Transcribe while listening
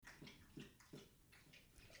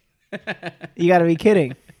You got to be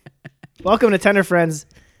kidding. Welcome to Tender Friends.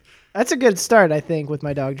 That's a good start, I think, with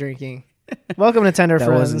my dog drinking. Welcome to Tender That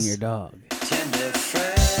Friends. wasn't your dog. Tender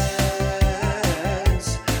friends,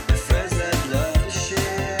 the friends that love to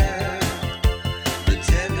share, the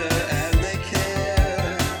tender and they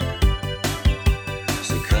care.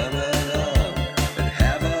 So come along and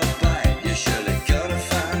have a bite. You're surely gonna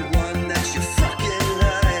find one that you fucking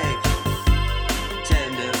like.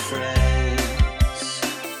 Tender friends.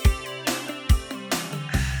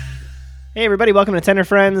 Hey, everybody. Welcome to Tender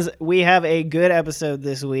Friends. We have a good episode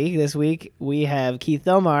this week. This week, we have Keith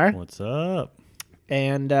Delmar, What's up?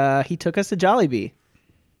 and he took us to Jollibee.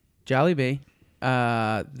 Jollibee.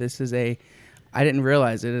 This is I didn't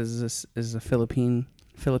realize it is a Filipino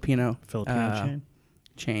Filipino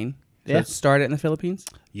chain. So Yeah. it started in the Philippines.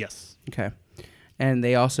 Yes. Okay. And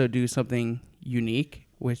they also do something unique,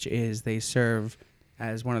 which is they serve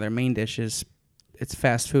as one of their main dishes. It's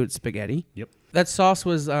fast food spaghetti. Yep. That sauce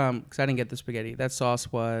was because I didn't get the spaghetti. That sauce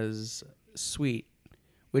was sweet,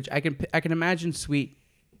 which I can imagine sweet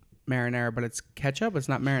marinara, but it's ketchup. It's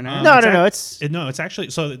not marinara. No, It's actually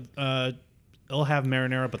so. It'll have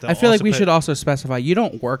marinara, but they'll I feel like also we put- should also specify you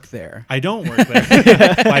don't work there, I don't work there.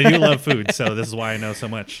 But I do love food, so this is why I know so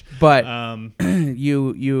much. but Um,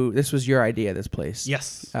 this was your idea. This place,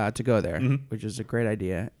 yes. to go there, Mhm. which is a great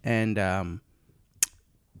idea, and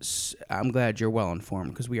I'm glad you're well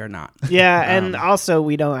informed because we are not. Yeah, and also,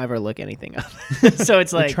 we don't ever look anything up. So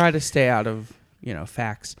it's We like, try to stay out of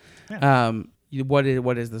facts. Yeah. What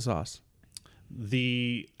is the sauce?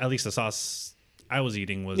 At least the sauce I was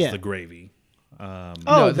eating was Yeah. the gravy. oh,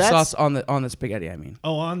 No, the that's sauce on the spaghetti. I mean,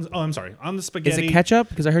 I'm sorry. On the is spaghetti, it ketchup?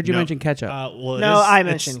 Because I heard you No. mention ketchup. Well, it no, is- I it's-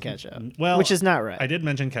 mentioned ketchup. Well, which is not right. I did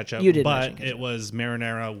mention ketchup. You did but mention ketchup. it was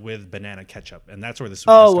marinara with banana ketchup, and that's where the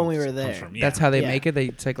Oh, sweetness when we were comes there. from. That's Yeah. how they Yeah. make it. They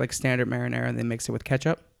take like standard marinara and they mix it with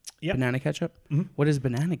ketchup. Yep. Banana ketchup. Mhm. What is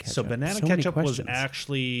banana ketchup? So banana many ketchup was questions.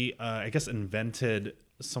 actually, I guess, invented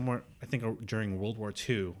somewhere. I think during World War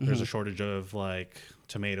II. There's Mm-hmm. a shortage of like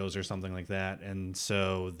tomatoes or something like that, and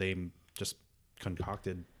so they just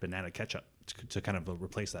concocted banana ketchup to kind of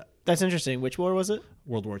replace that. That's interesting. Which war was it?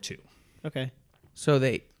 World War II. Okay. So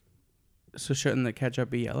shouldn't the ketchup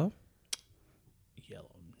be yellow? Yellow.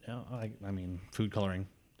 No, I mean food coloring.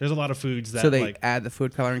 There's a lot of foods that So they like. add the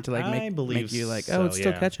food coloring to like I make believe you like, so, oh, it's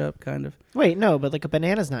still yeah. ketchup, kind of. Wait, no, but like a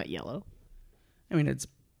banana's not yellow. I mean, it's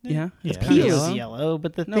yeah. Yeah. It's It Peel yellow. is yellow,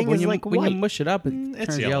 but the No, thing when is you like when white. you mush it up, it It's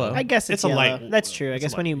turns yellow. yellow. I guess it's It's a yellow. light- That's true. I it's a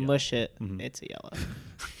guess when you light, yeah. mush it, Mhm. it's a yellow.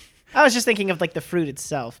 I was just thinking of like the fruit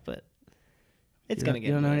itself, but it's gonna get.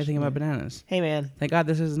 You don't know mushed. anything about bananas. Hey man, Thank God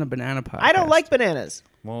this isn't a banana podcast. I don't like bananas.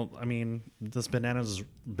 Well, I mean,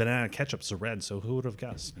 banana ketchup's a red, so who would have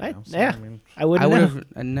guessed? you know? So, yeah. I mean, I wouldn't.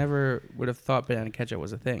 I never would have thought banana ketchup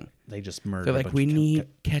was a thing. they just murdered. They're a like, bunch we of need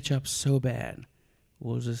ketchup so bad,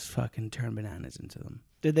 we'll just fucking turn bananas into them.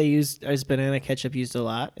 Did they use? Is banana ketchup used a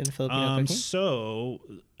lot in Filipino cooking? So,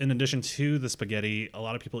 in addition to the spaghetti, a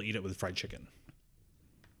lot of people eat it with fried chicken.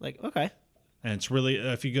 Like okay, And it's really,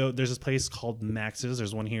 if you go, there's this place called Max's.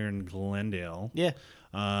 There's one here in Glendale. yeah.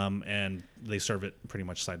 And they serve it pretty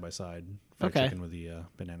much side by side. Fried Okay. chicken with the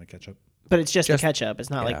banana ketchup. But it's just the Just- ketchup. It's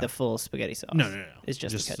not like yeah. the full spaghetti sauce. No. It's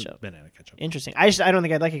just the ketchup. banana ketchup. Interesting. I don't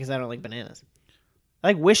think I'd like it because I don't like bananas. I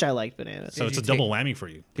like wish I liked bananas. So Did it's a you double whammy for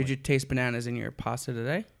you. Did you taste bananas in your pasta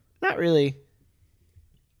today? Not really.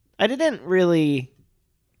 I didn't really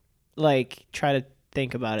like try to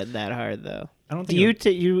think about it that hard though. I don't Do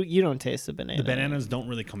think you don't taste the banana? the bananas don't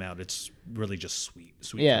really come out. It's really just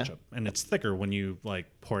sweet Yeah. ketchup. And it's thicker when you like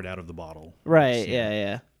pour it out of the bottle. Right. So-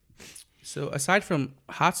 Yeah. So aside from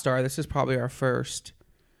Hot Star, this is probably our first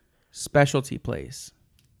specialty place.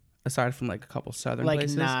 Aside from like a couple southern Like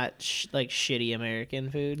places, not like shitty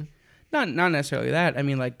American food. not necessarily that. I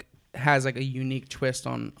mean, like has like a unique twist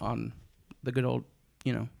on the good old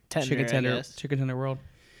Tender, chicken I tender guess. world.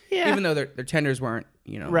 Yeah. Even though their tenders weren't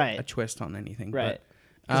Right. a twist on anything. right.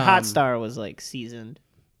 But, 'Cause Hot Star was like seasoned.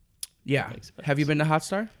 Yeah. Like spice. Have you been to Hot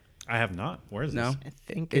Star? I have not. Where is No. this? I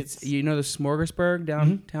think It's it's. the Smorgasburg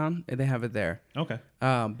downtown. They have it there. Okay.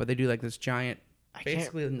 But they do like this giant, I can't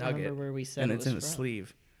basically a nugget, remember where we said and it it's was in a from.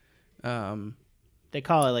 sleeve. They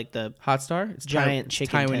call it like the Hot Star. It's giant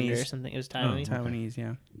chicken Taiwanese. tender or something. It was Taiwanese. okay. Taiwanese,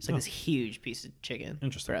 yeah. It's like this huge piece of chicken.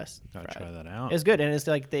 Interesting. Breast. Gotta fried. try that out. It's good, and it's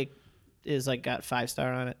like got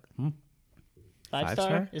 5-star on it. Hmm. 5-star?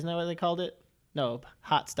 Five-star? Isn't that what they called it? No,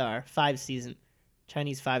 Hot Star, 5 season,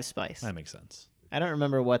 Chinese 5 spice. That makes sense. I don't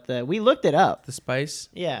remember what we looked it up. The spice.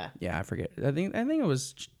 Yeah, Yeah, I forget. I think it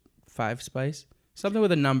was 5 spice. Something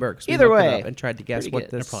with a number. 'Cause we Either looked it way, up and tried to guess pretty what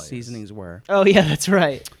good. the There probably is. seasonings were. Oh yeah, that's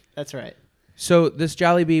right. That's right. So this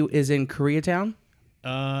Jollibee is in Koreatown.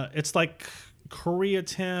 It's like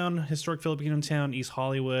Koreatown, historic Filipino town, East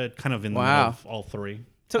Hollywood, kind of in the Wow. middle of all three.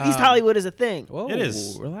 So East Hollywood is a thing. Whoa, It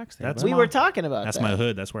is. Relax there. That's bud. We were talking about That's that. my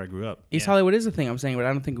hood. That's where I grew up. East Yeah. Hollywood is a thing. I'm saying, but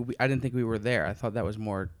I didn't think we were there. I thought that was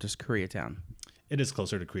more just Koreatown. It is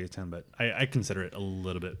closer to Koreatown, but I consider it a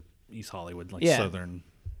little bit East Hollywood, like Yeah. southern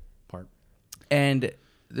part. And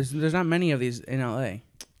there's not many of these in LA.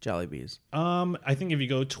 Jollibees. I think if you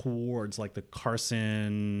go towards like the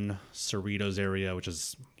Carson, Cerritos area, which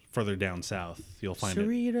is further down south, you'll find it.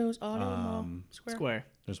 Cerritos Auto Mall Square. Square.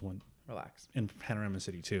 There's one Relax. in Panorama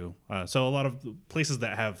City too. So a lot of places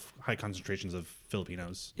that have high concentrations of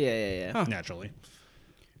Filipinos Yeah. Huh. naturally.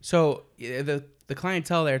 So yeah, the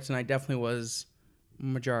clientele there tonight definitely was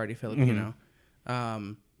majority Filipino,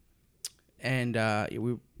 and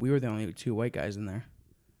we were the only two white guys in there.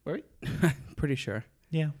 Were we? Pretty sure.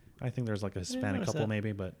 Yeah, I think there's like a Hispanic notice couple that.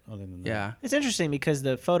 maybe, but other than that, Yeah. It's interesting because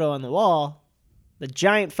the photo on the wall, the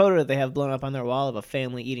giant photo that they have blown up on their wall of a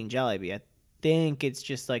family eating Jollibee, I think it's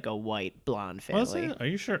just like a white blonde Was family. it? Are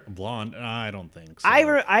you sure? Blonde? I don't think so. I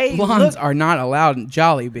Blondes looked, are not allowed in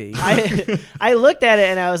Jollibee. I looked at it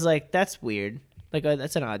and I was like, that's weird. Like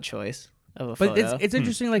that's an odd choice of a but photo. it's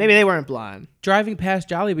interesting. Like Maybe they weren't blonde. driving past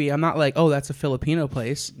Jollibee, I'm not like, oh, that's a Filipino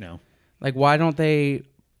place. No. Like, why don't they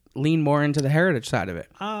lean more into the heritage side of it?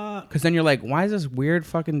 Because then you're like, why does this weird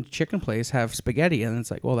fucking chicken place have spaghetti? And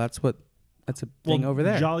it's like, well, that's a thing over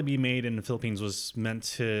there. Jollibee made in the Philippines was meant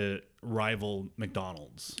to rival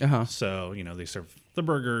McDonald's. Uh-huh. So, they serve the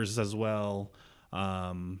burgers as well.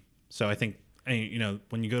 So I think,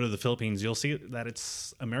 when you go to the Philippines, you'll see that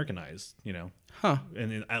it's Americanized, Huh.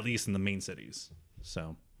 and at least in the main cities.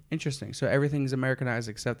 So, Interesting. So everything's Americanized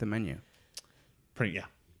except the menu. yeah.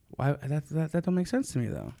 Why that don't make sense to me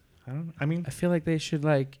though. I feel like they should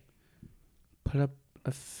like put up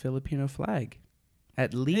a Filipino flag,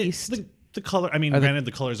 at least. The color, the- granted,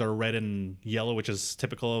 the colors are red and yellow, which is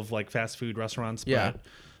typical of like fast food restaurants. Yeah.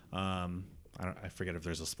 But, I forget if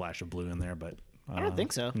there's a splash of blue in there, but I don't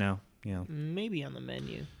think so. No. Yeah. Maybe on the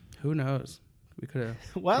menu. Who knows? We could have.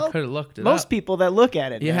 Well, could have looked it most up. people that look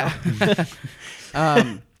at it, Yeah.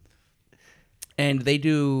 And they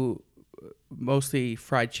do mostly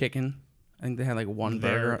fried chicken. I think they had like one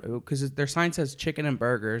burger because their sign says chicken and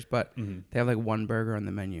burgers, but they have like one burger on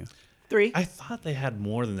the menu. 3. I thought they had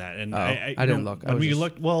more than that, and Oh, I I didn't look. I When was we just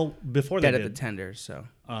looked, well, before they Dead at the did, tenders. So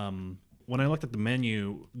when I looked at the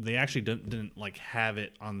menu, they actually didn't like have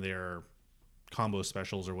it on their combo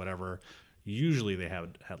specials or whatever. Usually they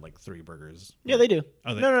had like 3 burgers. Yeah, they do.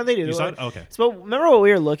 Oh, No, they do. You saw it? Okay. So remember what we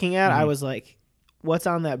were looking at? I was like, "What's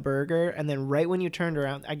on that burger?" And then right when you turned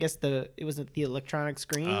around, I guess it was the electronic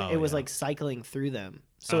screen. Oh, it was yeah. like cycling through them,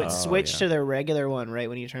 so Oh, it switched yeah. to their regular one right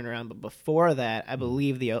when you turned around. But before that, I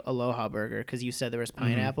believe the Aloha burger, because you said there was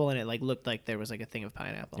pineapple and it like looked like there was like a thing of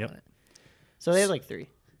pineapple Yep. on it. So they had like 3.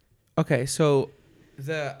 okay, so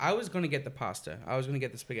I was gonna get the pasta. I was gonna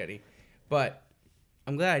get the spaghetti, but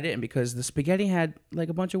I'm glad I didn't because the spaghetti had like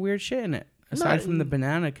a bunch of weird shit in it. Aside from the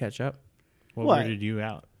banana ketchup, What What? weirded you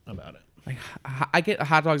out about it? like I get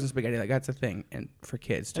hot dogs and spaghetti. Like that's a thing, and for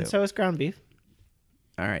kids too. And so is ground beef.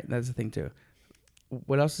 All right, that's the thing too.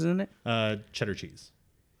 What else is in it? Cheddar cheese.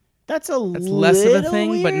 That's That's less of a little thing,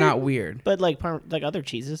 but weird, not weird. But like like other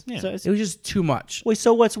cheeses. Yeah. So it's, It was just too much. wait,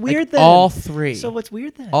 so what's Like, weird then? all 3. So what's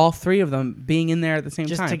weird then? all 3 of them being in there at the same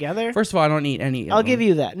Just time together? First of all, I don't eat any. I'll give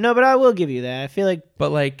you that. No, but I will give you that. I feel like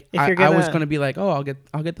But like, If I you're was gonna- gonna be like, oh, I'll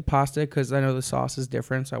get the pasta because I know the sauce is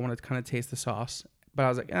different, so I want to kind of taste the sauce. But I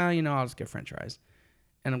was like, I'll just get French fries,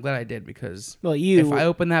 and I'm glad I did because if I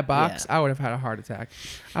opened that box, I would have had a heart attack.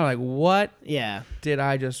 I'm like, what yeah. did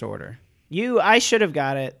I just order? I should have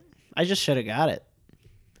got it. I just should have got it.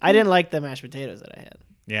 I didn't like the mashed potatoes that I had.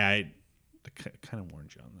 Yeah, I kind of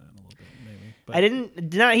warned you on that a little bit, maybe. But I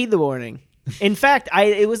did not heed the warning. In fact,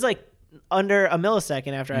 it was like under a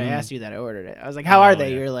millisecond after I asked you that I ordered it. I was like, "How are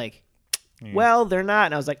they?" yeah. You're like, "Well, they're not."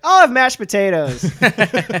 And I was like, "Oh, I have mashed potatoes."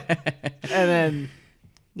 And then,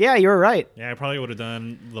 yeah, you were right. Yeah, I probably would have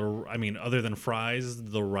done other than fries,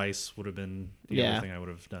 the rice would have been the Yeah. other thing I would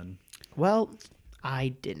have done. Well, I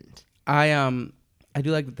didn't. I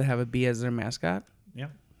do like that they have a bee as their mascot. Yeah.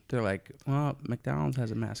 They're like, well, McDonald's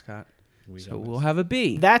has a mascot, so have we'll have a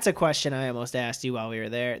bee. That's a question I almost asked you while we were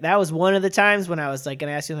there. That was one of the times when I was like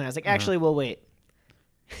gonna ask you, and I was like, "Actually, we'll wait."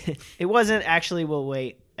 It wasn't actually we'll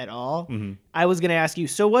wait at all. I was gonna ask you,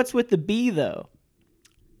 so what's with the bee though?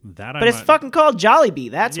 That But it's fucking called Jollibee.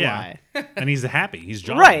 That's yeah. why. And he's happy. He's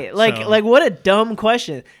jolly. Right. Like So- like what a dumb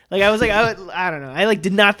question. Like I was like I don't know. I like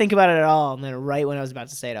did not think about it at all, and then right when I was about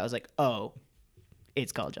to say it, I was like, "Oh,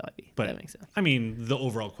 it's called Jollibee." But That makes sense. I mean, the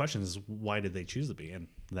overall question is why did they choose the bee? And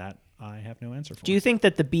That I have no answer for. Do you think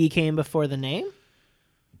that the B came before the name?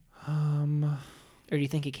 Or do you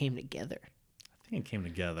think it came together? I think it came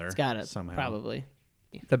together. It's got it, somehow. probably.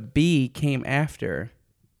 The B came after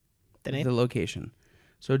The name? the location.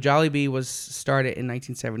 So Jollibee was started in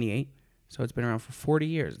 1978. So it's been around for 40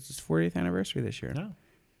 years. It's its 40th anniversary this year. No.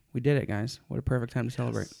 We did it, guys. What a perfect time to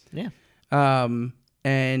celebrate. Yeah.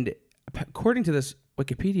 And according to this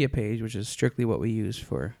Wikipedia page, which is strictly what we use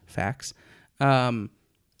for facts,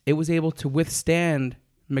 it was able to withstand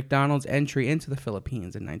McDonald's entry into the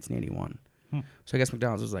Philippines in 1981. So I guess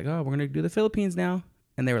McDonald's was like, oh, we're going to do the Philippines now.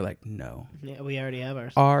 And they were like, no. Yeah, we already have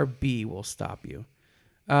ours. Our B will stop you.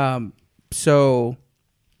 So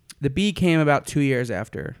the B came about 2 years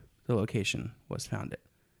after the location was founded.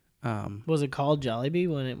 Was it called Jollibee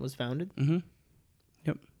when it was founded? Mm-hmm.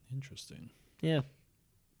 Yep. Interesting. Yeah.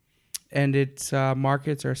 And its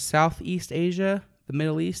markets are Southeast Asia, the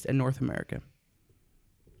Middle East, and North America.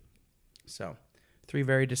 So 3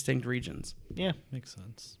 very distinct regions. Yeah. Makes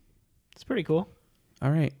sense. It's pretty cool.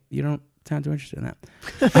 All right. You don't sound too interested in that.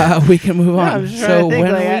 We can move on. So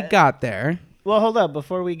when we got there. Well, hold up.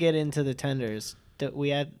 Before we get into the tenders,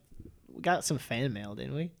 we got some fan mail,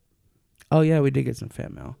 didn't we? Oh, yeah, we did get some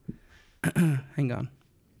fan mail. Hang on.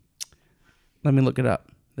 Let me look it up.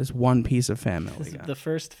 This one piece of fan mail we got. The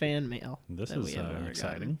first fan mail. This is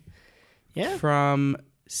exciting. Yeah. From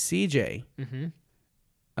CJ.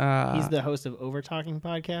 Mm-hmm. He's the host of Over Talking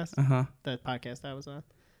Podcast. Uh-huh. The podcast I was on.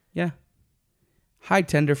 Yeah. Hi,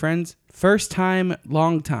 tender friends. First time,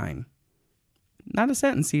 long time. Not a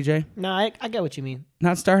sentence, CJ. No, I get what you mean.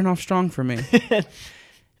 Not starting off strong for me.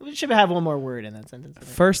 We should have one more word in that sentence.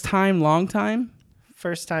 First time, long time?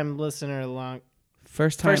 First time listener,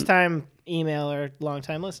 First time emailer, long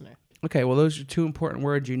time listener. Okay, well, those are 2 important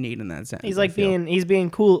words you need in that sentence. He's like he's being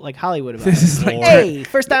cool, like Hollywood about This it. is like, Hey,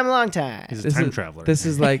 first time, long time. He's a time traveler. This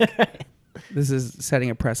is like, this is setting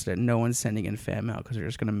a precedent. No one's sending in fan mail because they're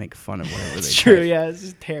just going to make fun of whatever It's they true, type. yeah. It's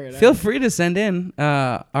just tear it Feel up. free to send in.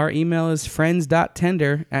 Our email is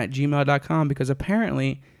friends.tender@gmail.com because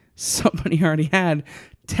apparently somebody already had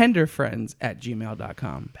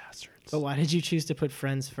tenderfriends@gmail.com. Bastards. But why did you choose to put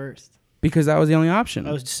friends first? Because that was the only option.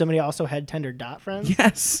 Oh, somebody also had tender dot friends?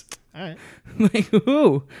 Yes. All right. Like,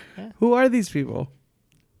 who? Yeah. Who are these people?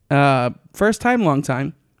 First time, long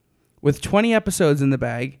time. With 20 episodes in the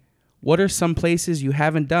bag, what are some places you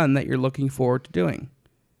haven't done that you're looking forward to doing?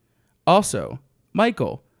 Also,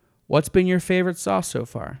 Michael, what's been your favorite sauce so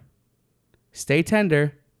far? Stay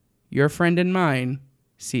tender. Your friend and mine,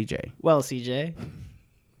 CJ. Well, CJ.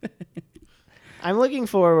 I'm looking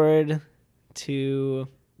forward to,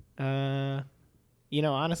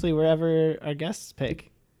 honestly, wherever our guests pick.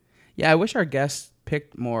 Yeah, I wish our guests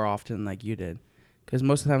picked more often like you did. Because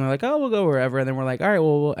most of the time they're like, oh, we'll go wherever. And then we're like, all right,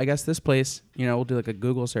 well, I guess this place, we'll do like a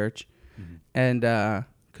Google search. Mm-hmm. And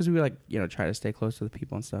because we like, try to stay close to the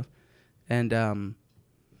people and stuff. And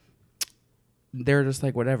they're just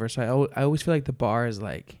like, whatever. So I always feel like the bar is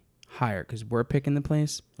like higher because we're picking the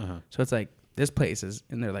place. Uh-huh. So it's like, this place is,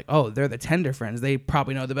 and they're like, oh, they're the tender friends. They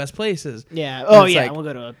probably know the best places. Yeah. Oh, yeah. Like, we'll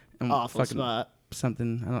go to an awful spot.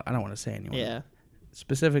 Something, I don't want to say anymore. Yeah.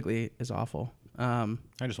 Specifically is awful. I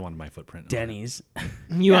just wanted my footprint. Denny's.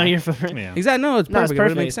 You on your footprint? Yeah. Exactly. No, it's perfect.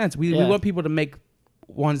 It makes sense. We want people to make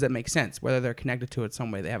ones that make sense, whether they're connected to it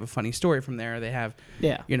some way. They have a funny story from there. They have,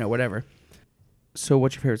 whatever. So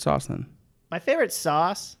what's your favorite sauce then? My favorite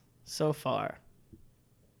sauce so far.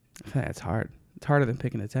 That's hard. It's harder than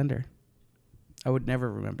picking a tender. I would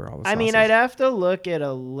never remember all the sauces. I mean, I'd have to look at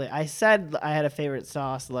I said I had a favorite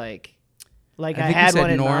sauce like I think had you said one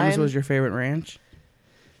in Norm's mind. was your favorite ranch?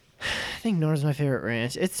 I think Norm's my favorite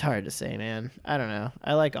ranch. It's hard to say, man. I don't know.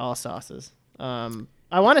 I like all sauces. I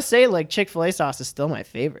want to say like Chick-fil-A sauce is still my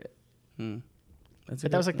favorite. But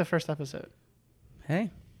that was like the first episode. Hey,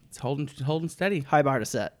 it's holding steady. High bar to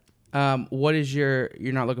set. What is you're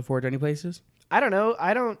not looking forward to any places? I don't know.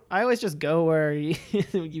 I always just go where you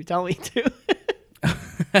tell me to.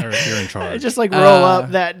 Or if you're in charge. I just like roll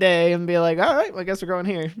up that day and be like, all right, well, I guess we're going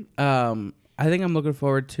here. I think I'm looking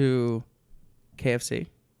forward to KFC.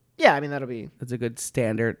 Yeah, I mean, that'll be... It's a good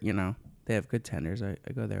standard, They have good tenders. I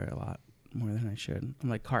go there a lot more than I should. I'm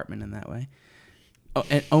like Cartman in that way. Oh,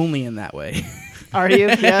 and only in that way. Are you?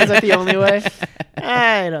 Yeah, is that the only way?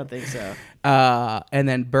 I don't think so. And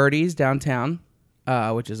then Birdie's downtown,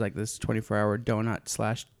 which is like this 24-hour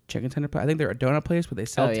donut / chicken tender place. I think they're a donut place, but they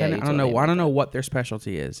sell tenders. I don't know what their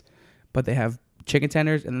specialty is, but they have chicken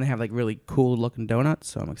tenders, and then they have like really cool looking donuts.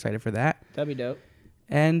 So I'm excited for that. That'd be dope.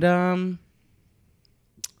 And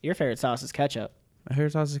your favorite sauce is ketchup. My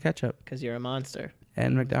favorite sauce is ketchup because you're a monster.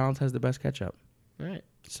 and McDonald's has the best ketchup. All right.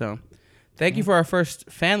 So Thank you for our first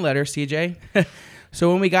fan letter, CJ.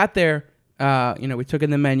 So when we got there, we took in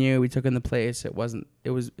the menu, we took in the place. It was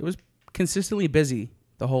consistently busy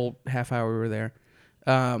the whole half hour we were there.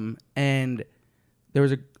 And there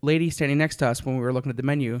was a lady standing next to us when we were looking at the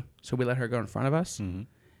menu, so we let her go in front of us. Mm-hmm.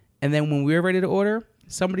 And then when we were ready to order,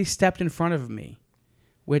 somebody stepped in front of me,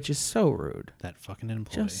 which is so rude. That fucking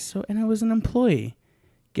employee. And I was an employee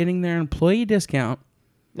getting their employee discount.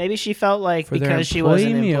 Maybe she felt like because she was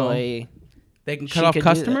an employee, they can cut off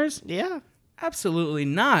customers? Yeah. Absolutely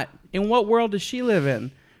not. In what world does she live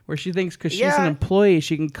in where she thinks because she's an employee,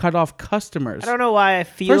 she can cut off customers? I don't know why I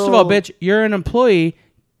feel... First of all, bitch, you're an employee.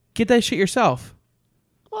 Get that shit yourself.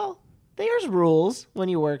 Well, there's rules when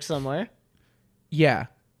you work somewhere. Yeah.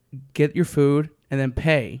 Get your food and then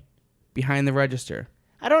pay behind the register.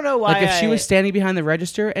 I don't know why. Like if she was standing behind the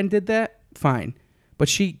register and did that, fine. But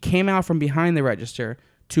she came out from behind the register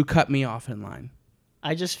to cut me off in line.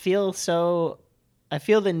 I just feel so... I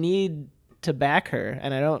feel the need to back her,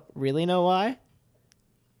 and I don't really know why.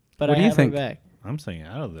 But what do you think? Her back. I'm staying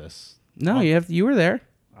out of this. No, you were there.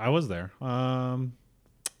 I was there. I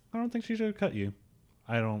don't think she should have cut you.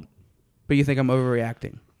 I don't. But you think I'm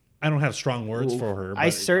overreacting? I don't have strong words for her. But I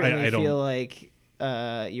certainly I don't feel like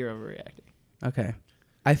you're overreacting. Okay.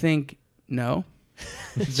 I think no.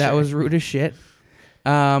 That was rude as shit.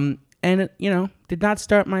 And it, did not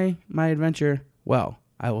start my adventure well,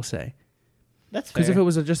 I will say. That's fair. Because if it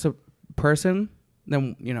was just a person,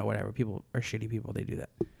 then, whatever. People are shitty people. They do that.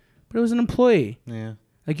 But it was an employee. Yeah.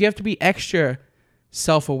 Like, you have to be extra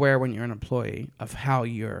self-aware when you're an employee of how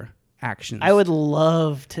your actions... I would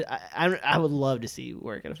love to... I would love to see you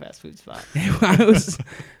work at a fast food spot. I would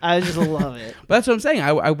just love it. But that's what I'm saying.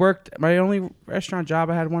 I worked... My only restaurant job,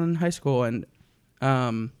 I had one in high school. And,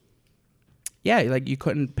 you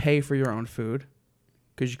couldn't pay for your own food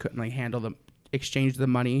because you couldn't, exchange the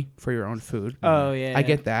money for your own food. Oh, yeah. I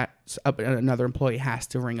get that. So, another employee has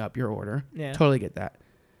to ring up your order. Yeah. Totally get that.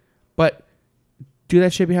 But do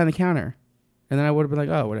that shit behind the counter. And then I would have been like,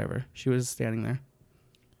 oh, whatever. She was standing there.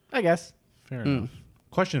 I guess. Fair enough.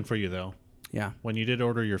 Question for you, though. Yeah. When you did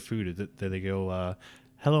order your food, did they go,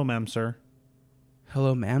 hello, ma'am, sir?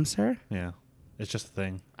 Hello, ma'am, sir? Yeah. It's just a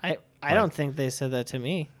thing. I don't think they said that to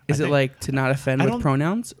me. Is it like to not offend with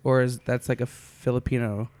pronouns? Or is that's like a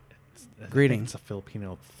Filipino greeting? It's a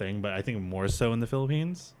Filipino thing, but I think more so in the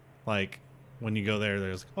Philippines. Like, when you go there,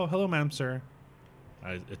 there's, oh, hello, ma'am, sir.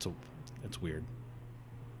 It's weird.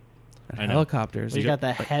 I know. Helicopters. We got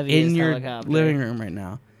the heaviest in your helicopter. living room right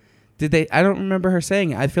now. Did they? I don't remember her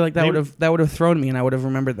saying it. I feel like that would have thrown me, and I would have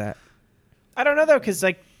remembered that. I don't know though, because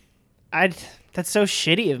that's so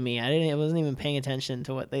shitty of me. I wasn't even paying attention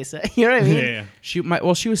to what they said. You know what I mean? Yeah.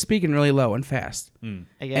 She was speaking really low and fast, and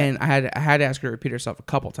I had to ask her to repeat herself a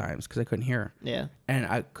couple times because I couldn't hear her. Yeah.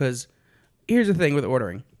 And because here's the thing with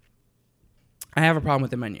ordering, I have a problem with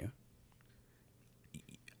the menu.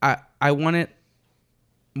 I wanted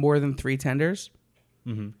more than 3 tenders.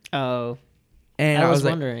 Mm-hmm. Oh. And I was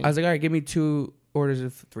wondering. I was like, all right, give me 2 orders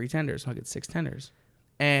of 3 tenders. I'll get 6 tenders.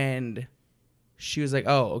 And she was like,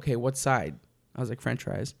 oh, okay, what side? I was like, French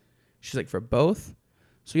fries. She's like, for both?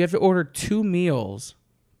 So you have to order 2 meals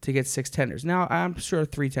to get 6 tenders. Now, I'm sure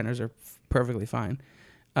 3 tenders are perfectly fine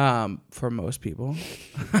for most people.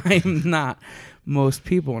 I'm not most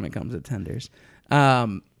people when it comes to tenders.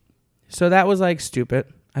 So that was like stupid.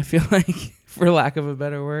 I feel like, for lack of a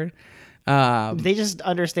better word. They just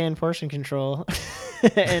understand portion control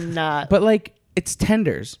and not. But like, it's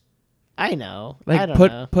tenders. I know. Like, I don't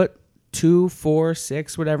know. Put 2, 4,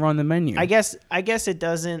 6, whatever on the menu. I guess it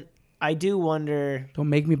doesn't. I do wonder. Don't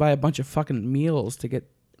make me buy a bunch of fucking meals to get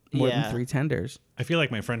more than 3 tenders. I feel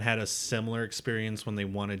like my friend had a similar experience when they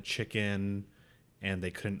wanted chicken and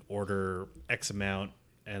they couldn't order X amount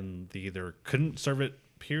and they either couldn't serve it,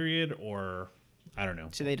 period, or I don't know.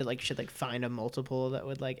 So they should find a multiple that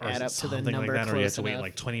would add up to the something number like that, or you have to enough.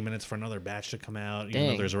 wait 20 minutes for another batch to come out. Dang. Even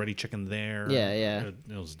though there's already chicken there. Yeah. It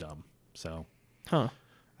was dumb. So,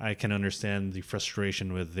 I can understand the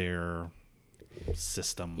frustration with their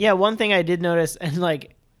system. Yeah, one thing I did notice, and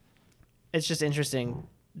it's just interesting.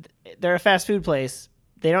 They're a fast food place.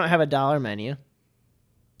 They don't have a dollar menu.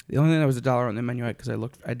 The only thing that was $1 on the menu, because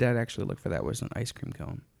I did actually look for that, was an ice cream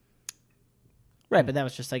cone. Right, but that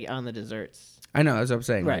was just on the desserts. I know, that's what I'm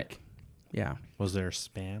saying. Right. Yeah. Was there a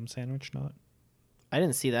Spam sandwich not? I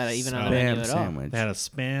didn't see that even on the menu at all. They had a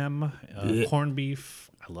Spam, corned beef.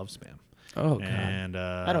 I love Spam. Oh, God. And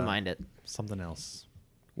I don't mind it. Something else.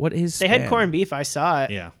 What is They Spam? had corned beef. I saw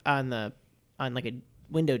it Yeah. on a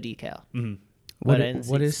window decal. Mm-hmm. What, but I didn't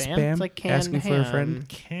see what is spam. spam? It's like canned Asking for a friend? ham.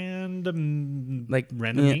 Canned Like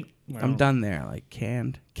random meat. I'm done there. Like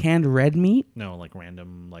canned red meat. No, like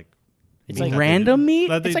random like. It's meat like that they- random meat?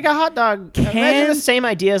 that It's they- like a hot dog. Imagine the Canned- same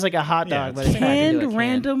idea as like a hot Yeah, dog, but it's it's packed into a Canned can.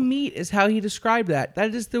 random meat is how he described that.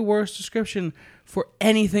 That is the worst description for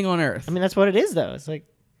anything on earth. I mean, that's what it is, though. It's like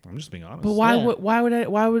I'm just being honest. but why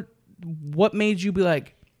yeah. would what made you be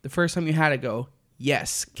like the first time you had to go,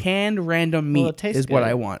 yes, canned random Well, meat it tastes is what good.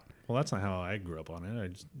 I want. Well, that's not how I grew up on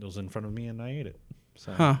it. It was in front of me and I ate it.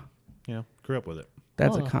 So, Huh. grew up with it.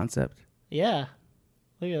 That's Oh. a concept. yeah,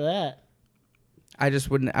 look at that.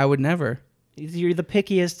 I would never. You're the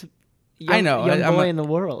pickiest young, I know, young I'm boy a- in the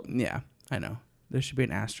world. Yeah, I know. There should be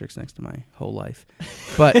an asterisk next to my whole life.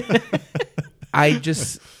 But I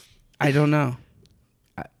don't know.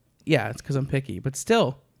 Yeah, it's because I'm picky. But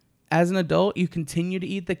still, as an adult, you continue to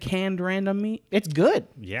eat the canned random meat. It's good.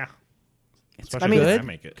 Yeah. It's Especially when good. I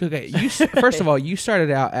make it. Okay, first of all, you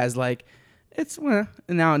started out as like, it's and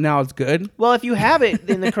now it's good. Well, if you have it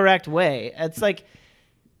in the correct way, it's like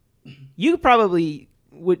you probably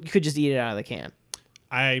could just eat it out of the can.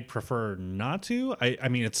 I prefer not to. I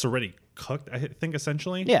mean, it's already cooked, I think,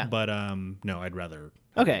 essentially. Yeah. But no, I'd rather.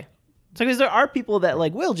 Okay, so because there are people that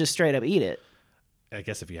like will just straight up eat it. I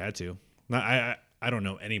guess if you had to. No, I don't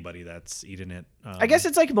know anybody that's eaten it. I guess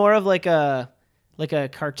it's like more of like a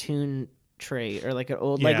cartoon trait or like an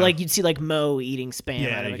old Yeah. like you'd see like Mo eating spam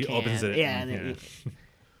Yeah, out of a he can. opens it Yeah, and- and then yeah.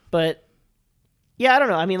 but yeah, I don't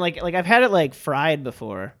know. I mean, like I've had it like fried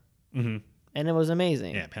before, Mm-hmm. and it was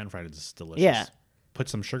amazing. Yeah, pan fried is delicious. Yeah. Put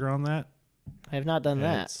some sugar on that. I have not done and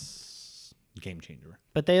that, It's game changer.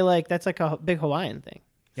 but that's like a big Hawaiian thing.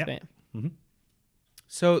 Yeah. Spam.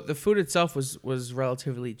 So the food itself was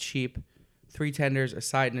relatively cheap. 3 tenders, a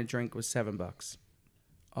side, and a drink was $7,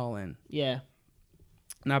 all in. Yeah,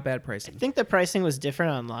 Not bad I pricing. think the pricing was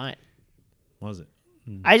different online. What was it?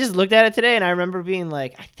 I just looked at it today, and I remember being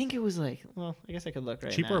like, I think it was like, well, I guess I could look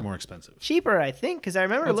right Cheaper now. or more expensive? Cheaper, I think, because I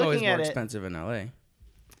remember It's always looking more at it. expensive in LA.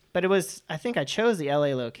 But it was, I think I chose the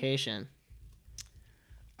LA location.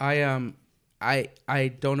 I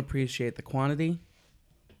don't appreciate the quantity,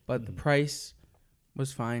 but the price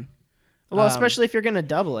was fine. Well, especially if you're going to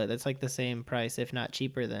double it. That's like the same price, if not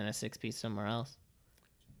cheaper than a 6-piece somewhere else.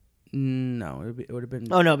 No, it would have been.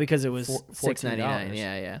 Oh, no, because it was $14.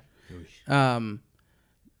 $6.99. Yeah.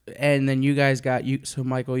 And then you guys got So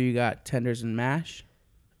Michael, you got tenders and mash.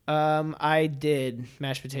 I did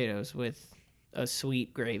mashed potatoes with a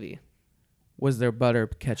sweet gravy. Was there butter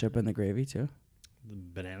ketchup in the gravy too? The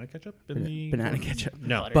banana ketchup? In the Banana ketchup.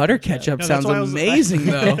 No. Butter ketchup No, that's sounds why I was- amazing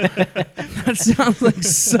though. That sounds like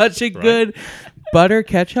such a good butter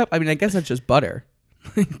ketchup. I mean, I guess that's just butter.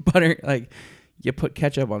 Butter, like you put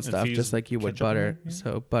ketchup on stuff Infuse just like you would ketchup in butter. there, yeah.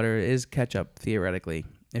 So butter is ketchup theoretically,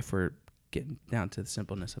 if we're getting down to the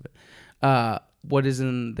simpleness of it. What is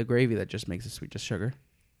in the gravy that just makes it sweet? Just sugar?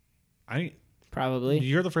 Probably.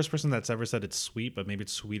 You're the first person that's ever said it's sweet, but maybe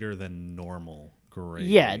it's sweeter than normal gravy.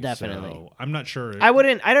 Yeah, definitely. So I'm not sure. If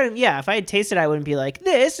I had tasted it, I wouldn't be like,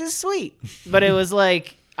 this is sweet. But it was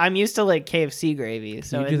like, I'm used to like KFC gravy.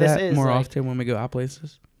 So Can you do this that is more like, often when we go out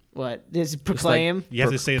places? What? This proclaim? You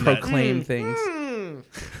have to say that proclaim things.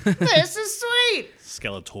 This is sweet.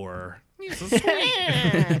 Skeletor.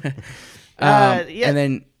 Yeah. And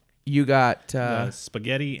then you got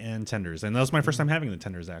Spaghetti and tenders. And that was my first time having the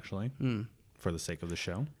tenders, actually, for the sake of the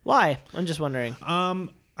show. Why? I'm just wondering. I'm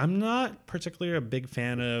not particularly a big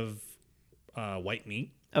fan of white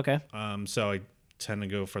meat. Okay. So I tend to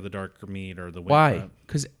go for the darker meat or the why?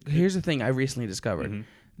 Because here's the thing I recently discovered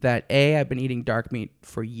that I've been eating dark meat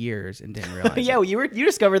for years and didn't realize. Yeah, it. well, you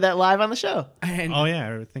discovered that live on the show. And Oh,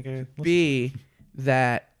 yeah. I think I. B,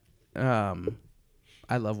 that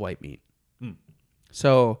I love white meat.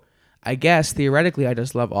 So I guess theoretically I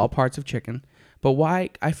just love all parts of chicken. But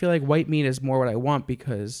why? I feel like white meat is more what I want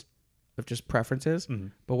because of just preferences.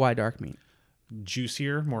 But why dark meat?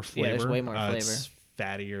 Juicier, more flavor. Yeah, there's way more It's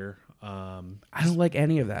fattier. I don't like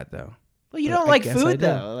any of that though. Well, you But don't I like guess I food do.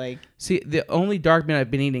 though. Like, See, the only dark meat I've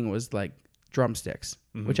been eating was like drumsticks,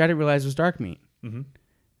 which I didn't realize was dark meat.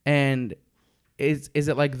 And is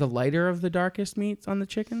it like the lighter of the darkest meats on the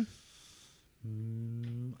chicken,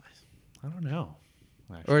 I don't know.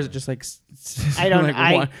 or is it just like I don't- like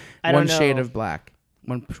I- one, I don't one shade know. of black,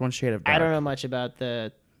 one shade of dark? I don't know much about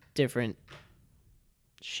the different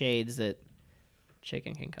shades that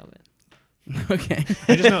chicken can come in. Okay.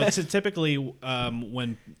 I just know typically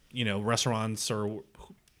when restaurants or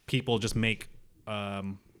people just make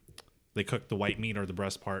they cook the white meat or the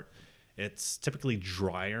breast part, it's typically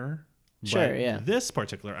drier. Sure, But yeah. This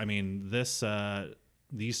particular, I mean, this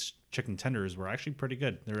these chicken tenders were actually pretty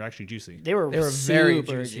good. They were actually juicy. They were very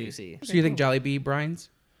super juicy. So you think Jollibee brines?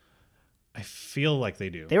 I feel like they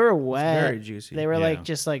do. They were wet. Very juicy. They were Yeah. like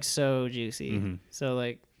just like so juicy. Mm-hmm. So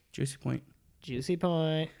like Juicy point. juicy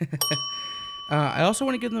point. I also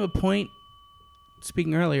want to give them a point,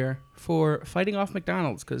 speaking earlier, for fighting off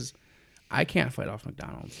McDonald's, because I can't fight off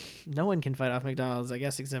McDonald's. No one can fight off McDonald's, I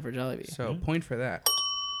guess, except for Jollibee. So point for that.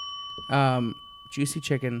 Juicy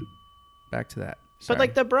chicken. Back to that. But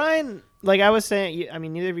like the brine, like I was saying, I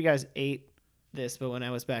mean, neither of you guys ate this, but when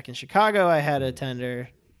I was back in Chicago, I had a tender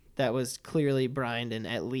that was clearly brined in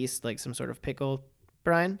at least like some sort of pickle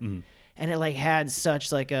brine, and it like had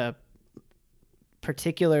such like a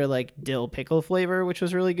particular like dill pickle flavor, which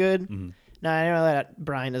was really good. Now I know that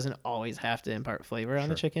brine doesn't always have to impart flavor on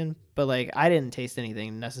the chicken, but like I didn't taste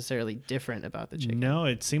anything necessarily different about the chicken. No,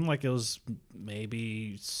 it seemed like it was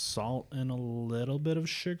maybe salt and a little bit of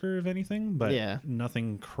sugar, if anything, but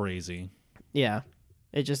nothing crazy. Yeah,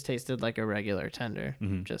 it just tasted like a regular tender,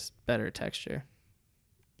 just better texture.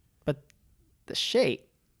 But the shape.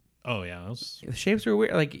 Oh yeah, the shapes are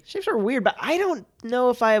weird. Like shapes are weird, but I don't know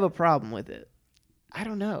if I have a problem with it. I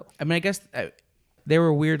don't know. I mean, I guess they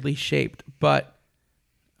were weirdly shaped, but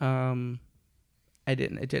it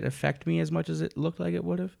didn't affect me as much as it looked like it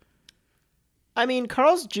would have. I mean,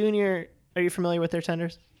 Carl's Jr., are you familiar with their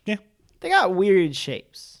tenders? Yeah. They got weird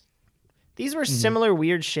shapes. These were similar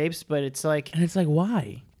weird shapes, but it's like... And it's like,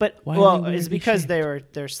 why? But, why well, it's because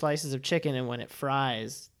they're slices of chicken, and when it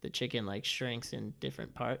fries, the chicken like shrinks in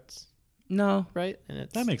different parts. No. Right? And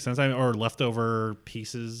that makes sense. Or leftover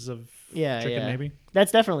pieces of chicken, maybe?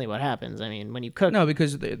 That's definitely what happens. I mean, when you cook... No,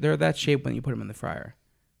 because they're that shape when you put them in the fryer.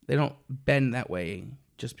 They don't bend that way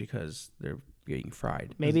just because they're getting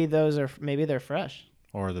fried. Maybe they're fresh.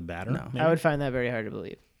 Or the batter? No. I would find that very hard to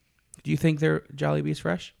believe. Do you think they're Jollibee's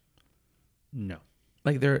fresh? No.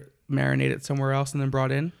 Like they're marinated somewhere else and then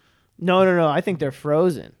brought in? No. I think they're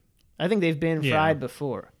frozen. I think they've been fried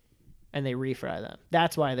before, and they refry them.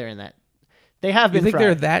 That's why they're in that. They have been. You think fried.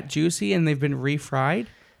 they're that juicy and they've been refried?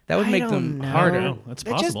 That would make them harder. No, that's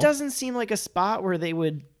possible. It just doesn't seem like a spot where they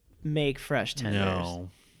would make fresh tenders.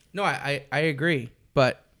 No, I agree,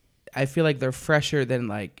 but I feel like they're fresher than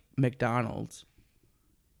like McDonald's.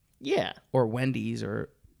 Yeah. Or Wendy's or.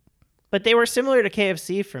 But they were similar to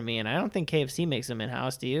KFC for me, and I don't think KFC makes them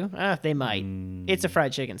in-house, do you? They might. It's a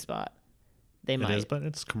fried chicken spot. They might. It is, but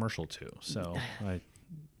it's commercial too, so...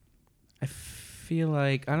 I feel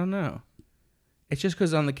like... I don't know. It's just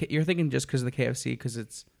because you're thinking just because of the KFC, because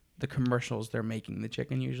it's the commercials they're making the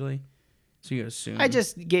chicken usually. So you assume... I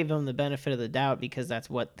just gave them the benefit of the doubt because that's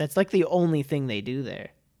like the only thing they do there.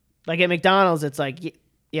 Like at McDonald's, it's like,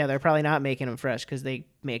 yeah, they're probably not making them fresh because they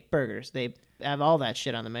make burgers. They have all that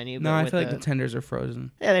shit on the menu. No, I feel like the tenders are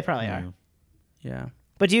frozen. Yeah, they probably are. Yeah.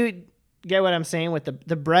 But do you get what I'm saying with the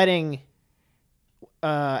breading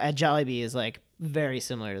at Jollibee is like very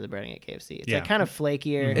similar to the breading at KFC. It's like kind of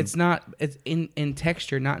flakier. It's not. It's in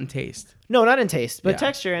texture, not in taste. No, not in taste, but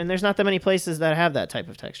texture. And there's not that many places that have that type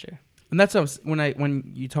of texture. And that's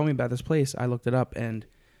when you told me about this place, I looked it up and,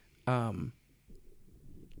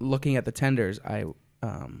 looking at the tenders, I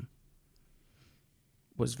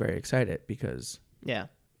was very excited because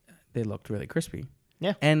they looked really crispy.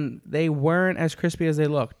 Yeah. And they weren't as crispy as they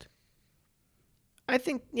looked. I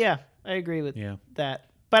think I agree with that.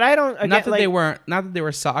 But I don't not that they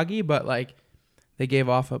were soggy, but like they gave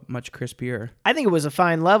off a much crispier. I think it was a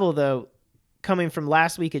fine level though. Coming from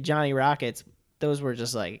last week at Johnny Rockets, those were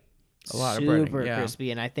just like a lot super of breading,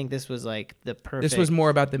 crispy, and I think this was like the perfect. This was more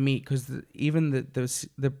about the meat because even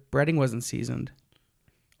the breading wasn't seasoned.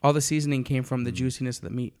 All the seasoning came from the juiciness of the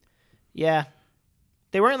meat. Yeah,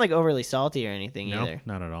 they weren't like overly salty or anything either.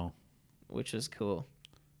 Not at all. Which was cool.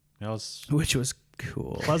 Which was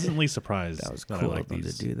cool. Pleasantly surprised. That was that cool I like of them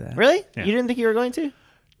these. to do that. Really? Yeah. You didn't think you were going to?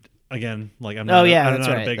 Again, like I'm not. I'm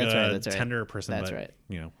not a big that's right. tender person. That's but, right.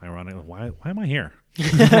 You know, ironically, why am I here?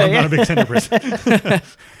 I'm not a big tender person.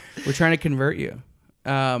 We're trying to convert you.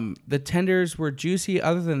 The tenders were juicy.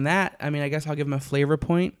 Other than that, I mean, I guess I'll give them a flavor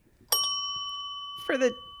point.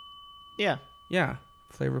 Yeah,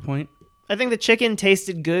 flavor point. I think the chicken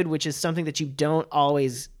tasted good, which is something that you don't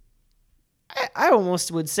always. I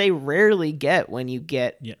almost would say rarely get when you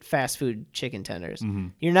get fast food chicken tenders. Mm-hmm.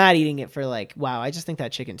 You're not eating it for like, wow, I just think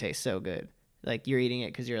that chicken tastes so good. Like you're eating it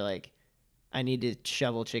because you're like, I need to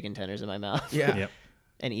shovel chicken tenders in my mouth. Yeah. Yep.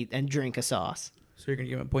 And eat and drink a sauce. So you're gonna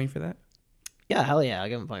give him a point for that? Yeah, hell yeah, I'll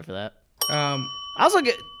give him a point for that. Also,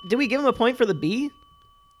 did we give him a point for the bee?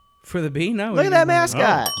 For the bee? No. Look at that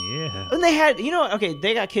mascot. Oh, yeah. And they had,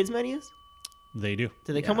 they got kids menus. They do.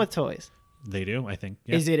 Do they come with toys? They do, I think.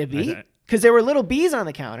 Yeah. Is it a bee? Because there were little bees on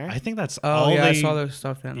the counter. I think that's Oh all yeah, they, I saw those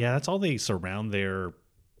stuff down. Yeah, that's all they surround their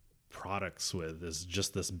products with is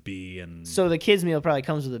just this bee and. So the kids meal probably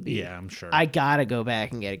comes with a bee. Yeah, I'm sure. I gotta go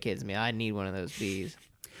back and get a kids meal. I need one of those bees.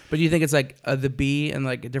 But do you think it's like the bee and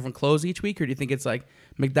like different clothes each week, or do you think it's like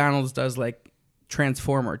McDonald's does like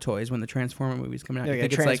Transformer toys when the Transformer movies come out? Like you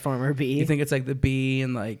think a Transformer bee. You think it's like the bee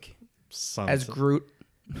and like as Groot?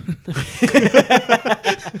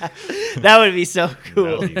 That would be so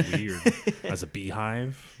cool. That would be weird. As a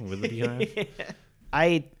beehive with a beehive.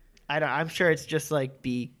 I'm sure it's just like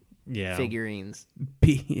bee Yeah. figurines.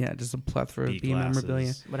 Bee, yeah, just a plethora of bee glasses.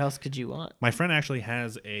 memorabilia. What else could you want? My friend actually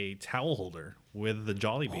has a towel holder with the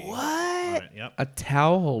Jollibee. What? on it. Yep. A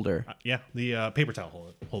towel holder. Yeah, the paper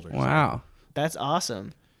towel holder. Wow. That's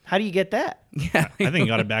awesome. How do you get that? Yeah. I think he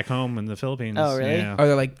got it back home in the Philippines. Oh, really? Yeah. Are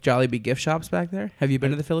there like Jollibee gift shops back there? Have you been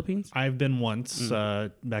to the Philippines? I've been once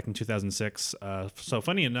back in 2006. So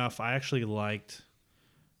funny enough, I actually liked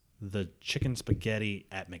the chicken spaghetti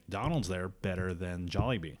at McDonald's there better than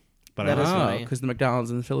Jollibee. But That I is also funny. Because the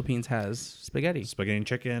McDonald's in the Philippines has spaghetti. spaghetti and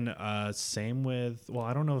chicken. Same with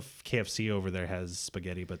I don't know if KFC over there has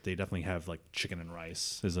spaghetti, but they definitely have like chicken and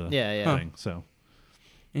rice is a Yeah. thing. So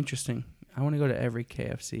Interesting. I want to go to every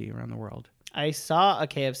KFC around the world. I saw a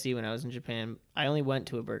KFC when I was in Japan. I only went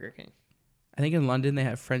to a Burger King. I think in London they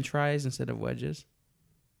have French fries instead of wedges.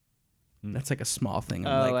 That's like a small thing.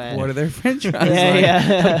 I'm like, what are their French fries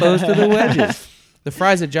like opposed to the wedges? The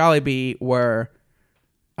fries at Jollibee were,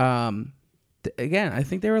 again, I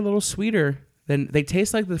think they were a little sweeter than they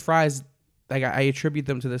taste like the fries. Like I attribute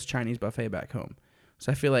them to this Chinese buffet back home.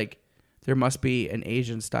 So I feel like there must be an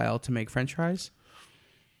Asian style to make French fries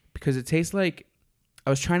because it tastes like I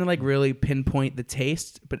was trying to like really pinpoint the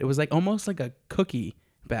taste, but it was like almost like a cookie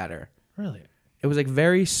batter. really, It was like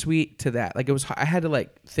very sweet to that. Like it was, I had to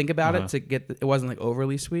like think about it to get. It wasn't like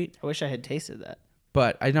overly sweet, I wish I had tasted that.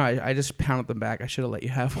 but I know I just pounded them back. I should have let you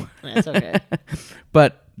have one. That's okay.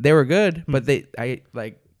 But they were good. But I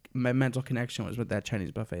like my mental connection was with that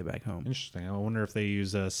Chinese buffet back home. interesting. I wonder if they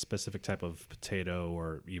use a specific type of potato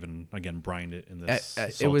or even again brine it in this.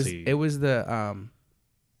 It was the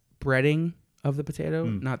breading of the potato,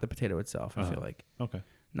 not the potato itself. I feel like okay.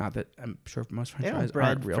 not that I'm sure most French They fries don't bread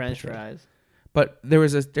aren't real French potato. fries. But there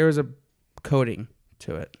was a coating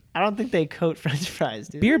to it. I don't think they coat French fries,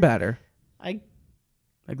 dude. Beer batter. I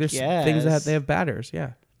Like there's things that guess. they have batters.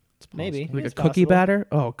 Yeah. maybe Like It's a cookie possible. batter.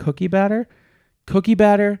 Oh, cookie batter,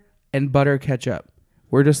 and butter ketchup.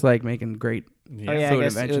 We're just like making great. Oh yeah, I food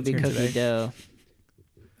guess it would be inventions here cookie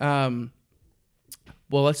dough.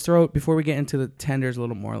 Well, let's throw it before we get into the tenders a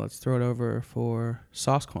little more. Let's throw it over for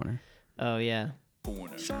sauce corner. Oh yeah.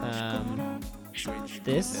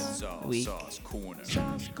 This week.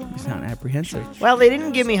 You sound apprehensive. Well, they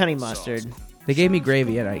didn't give me honey mustard. They gave me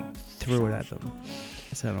gravy and I threw it at them.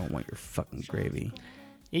 I said I don't want your fucking gravy.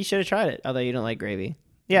 You should have tried it, although you don't like gravy.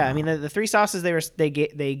 Yeah, I mean the three sauces they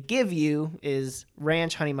give you is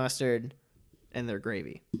ranch, honey mustard, and their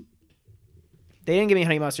gravy. They didn't give me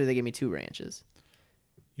honey mustard. They gave me 2 ranches.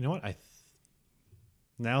 You know what?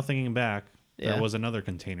 Now thinking back, Yeah. there was another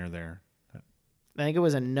container there. I think it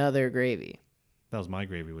was another gravy. That was my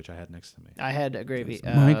gravy, which I had next to me. I had a gravy.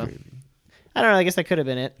 My gravy. I don't know. I guess that could have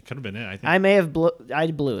been it. It could have been it. I think. I may have I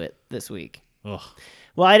blew it this week. Ugh.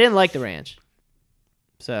 Well, I didn't like the ranch,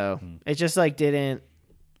 so it just like didn't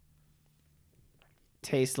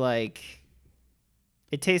taste like.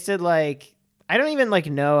 It tasted like I don't even like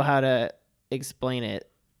know how to explain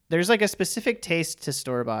it. There's like a specific taste to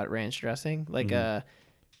store-bought ranch dressing, like a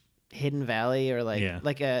Hidden Valley or like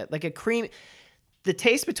a cream. The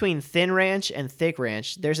taste between thin ranch and thick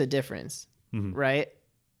ranch, there's a difference, right?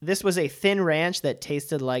 This was a thin ranch that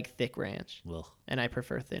tasted like thick ranch, Ugh. and I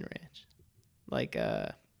prefer thin ranch. Like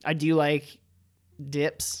I do like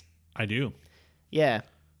dips. I do. Yeah,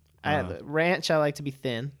 ranch I like to be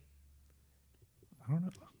thin. I don't know.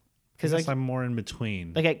 Because Because like I'm more in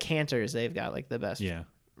between. at Cantor's, they've got like the best Yeah.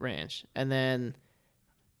 ranch, and then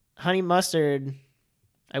honey mustard.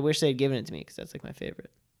 I wish they'd given it to me because that's like my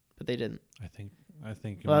favorite, but they didn't. I think.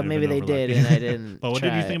 you Well, might have maybe been they did, overlucky. and I didn't. But what did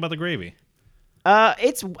you try think it. about the gravy?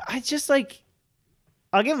 I just like.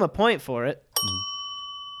 I'll give them a point for it,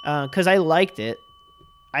 because I liked it.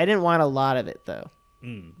 I didn't want a lot of it though.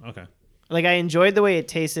 Okay. Like I enjoyed the way it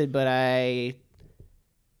tasted, but I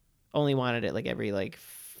only wanted it like every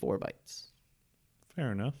 4 bites.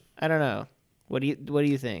 Fair enough. I don't know. What do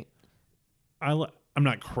you think? I'm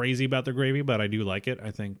not crazy about the gravy, but I do like it.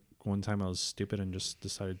 I think one time I was stupid and just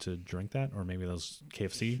decided to drink that, or maybe that was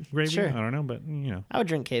KFC gravy. Sure. I don't know, but I would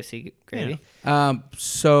drink KFC gravy.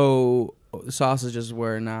 So the sausages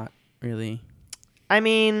were not really. I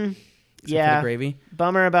mean, Except for the yeah. gravy.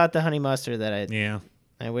 Bummer about the honey mustard that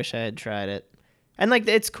I wish I had tried it. And like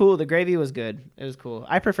it's cool. The gravy was good. It was cool.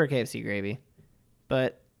 I prefer KFC gravy,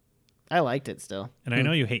 but I liked it still. And I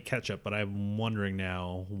know you hate ketchup, but I'm wondering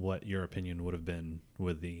now what your opinion would have been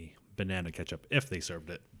with the banana ketchup if they served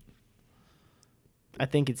it. I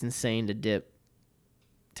think it's insane to dip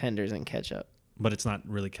tenders in ketchup. But it's not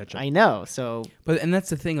really ketchup. I know. So, and that's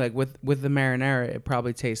the thing. Like with the marinara, it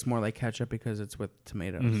probably tastes more like ketchup because it's with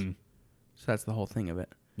tomatoes. Mm-hmm. So that's the whole thing of it.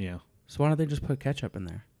 Yeah. So why don't they just put ketchup in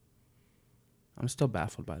there? I'm still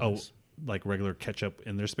baffled by this. Like regular ketchup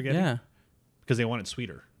in their spaghetti? Yeah. Because they want it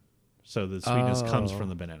sweeter. So the sweetness comes from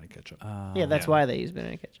the banana ketchup. yeah, that's why they use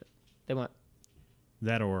banana ketchup. They want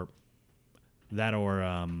That or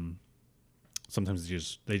sometimes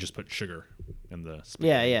they just put sugar in the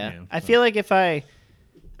spaghetti. Yeah. I feel like if I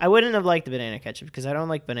wouldn't have liked the banana ketchup because I don't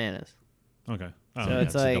like bananas. Okay. Oh, So yeah,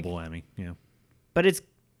 it's a like- double whammy. Yeah. But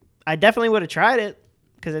I definitely would have tried it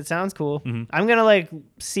because it sounds cool. I'm gonna like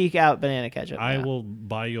seek out banana ketchup. I now. will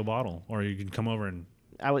buy you a bottle, or you can come over and.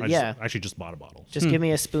 I would. I Yeah. actually just bought a bottle. Just give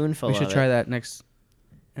me a spoonful. We should of try it. that next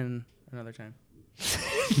and another time.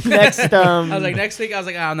 Next. I was like next week. I was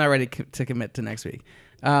like, I'm not ready to commit to next week.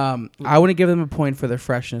 I want to give them a point for the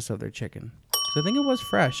freshness of their chicken. So I think it was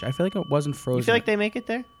fresh. I feel like it wasn't frozen. You feel like they make it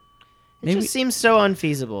there? It Maybe- just seems so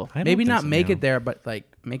unfeasible. I don't maybe think not so, make no. it there, but like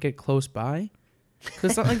make it close by.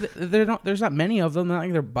 Because it's not like there's not many of them. Not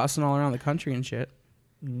like they're busting all around the country and shit.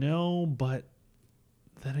 No, but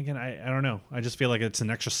then again, I don't know. I just feel like it's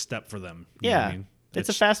an extra step for them. You know what Yeah. I mean? It's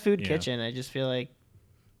a fast food yeah. kitchen. I just feel like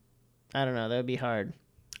I don't know. That would be hard.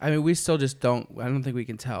 I mean, we still just don't. I don't think we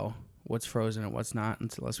can tell what's frozen and what's not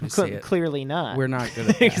unless we see it. Clearly not. We're not good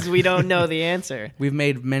at because that. we don't know the answer. We've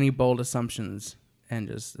made many bold assumptions, and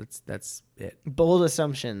just that's it. Bold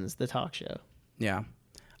Assumptions, the talk show. Yeah.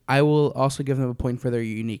 I will also give them a point for their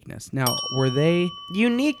uniqueness. Now, were they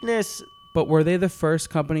Uniqueness. were they the first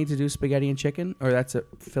company to do spaghetti and chicken, or that's a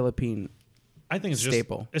Philippine? I think it's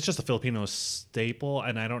Staple. It's just a Filipino staple,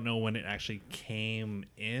 and I don't know when it actually came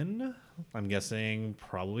in. I'm guessing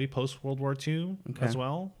probably post World War II as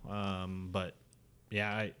well. But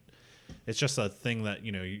yeah, it's just a thing that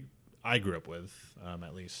I grew up with,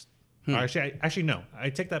 at least. Actually, no. I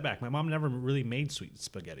take that back. My mom never really made sweet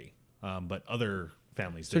spaghetti, but other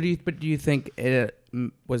families did. Do you think it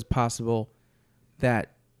was possible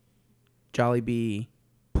that Jollibee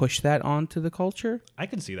pushed that onto the culture? I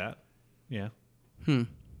can see that. Yeah.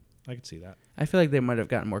 I could see that. I feel like they might have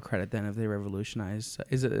gotten more credit then if they revolutionized.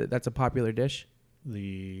 That's a popular dish?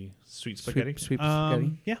 The sweet spaghetti. Sweet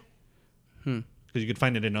spaghetti? Yeah. Because you could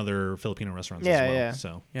find it in other Filipino restaurants Yeah, as well. yeah.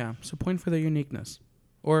 So Yeah. So point for their uniqueness,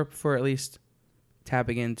 or for at least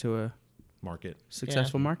tapping into a market.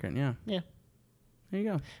 successful market. Yeah. Yeah. There you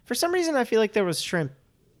go. For some reason, I feel like there was shrimp.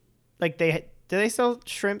 Like do they sell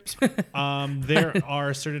shrimp There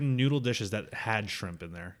are certain noodle dishes that had shrimp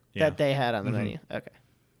in there. Yeah. that they had on the menu? Okay.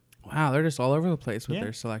 Wow, they're just all over the place with Yeah.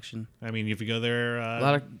 their selection. I mean, if you go there, A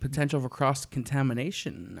lot of potential for cross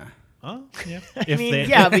contamination. oh yeah. I mean,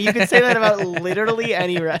 yeah, but you can say that about literally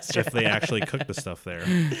any restaurant. if they actually cook the stuff there.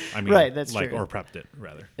 I mean, Right, that's like true. or prepped it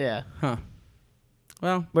rather. Yeah. Huh.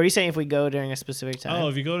 Well, What are you saying if we go during a specific time? Oh,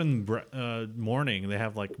 if you go in morning, they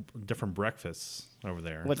have like different breakfasts over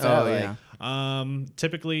there. What's that like? yeah.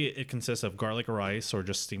 Typically, it consists of garlic rice or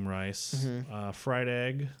just steamed rice, fried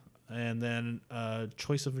egg, and then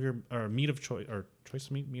choice of your or meat of choice or choice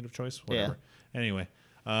of meat of choice, whatever. Anyway,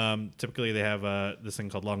 typically they have this thing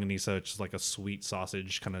called longanisa, which is like a sweet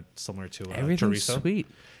sausage, kind of similar to Everything's chorizo. sweet.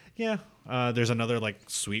 Yeah. There's another like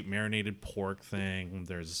sweet marinated pork thing.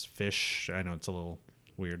 There's fish. I know it's a little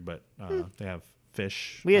weird, but they have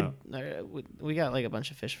fish. We had we got like a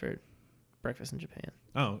bunch of fish for breakfast in Japan.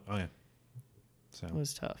 Oh yeah. So It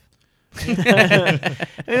was tough.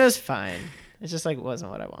 It was fine. It just like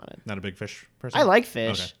wasn't what I wanted. not a big fish person. I like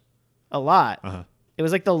fish Okay. a lot. Uh-huh. It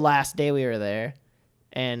was like the last day we were there,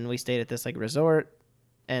 and we stayed at this like resort,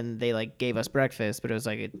 and they like gave us breakfast, but it was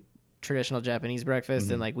like a traditional Japanese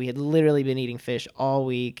breakfast, and like we had literally been eating fish all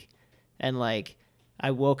week, and like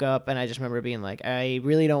I woke up and I just remember being like, I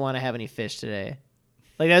really don't want to have any fish today.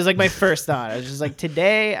 Like that was like my first thought. I was just like,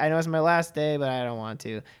 today I know it's my last day, but I don't want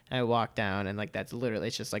to. And I walked down, and like that's literally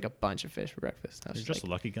it's just like a bunch of fish for breakfast. I was You're just just like,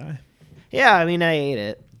 a lucky guy. yeah, I mean I ate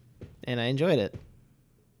it, and I enjoyed it.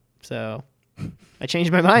 So I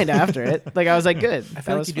changed my mind after it. Like I was like, good. I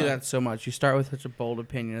feel like was you do fun. that so much. You start with such a bold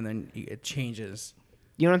opinion, and then it changes.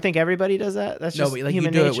 You don't think everybody does that? That's No, just but like you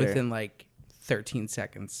human do nature. it within like 13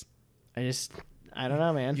 seconds. I don't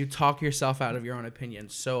know, man. You talk yourself out of your own opinion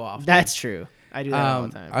so often. That's true. I do that all the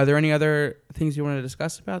time. Are there any other things you want to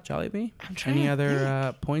discuss about Jollibee? I'm trying Any to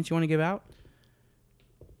other points you want to give out?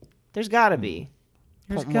 There's got to be.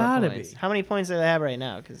 There's more got to points. be. How many points do they have right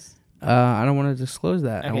now? Because I don't want to disclose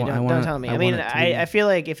that. okay, don't tell me. I mean, I feel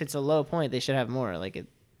like if it's a low point, they should have more. Like it.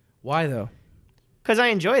 Why though? Because I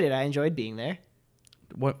enjoyed it. I enjoyed being there.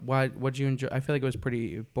 Why? What'd you enjoy? I feel like it was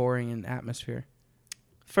pretty boring in atmosphere.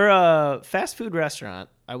 For a fast food restaurant,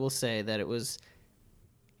 I will say that it was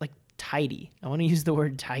like tidy. I want to use the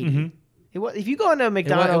word tidy. Mm-hmm. It was. If you go into a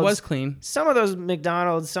McDonald's, It was clean. Some of those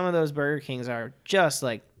McDonald's, some of those Burger Kings are just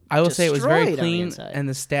like. I will say it was very destroyed on the clean, inside. and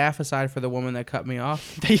the staff, aside for the woman that cut me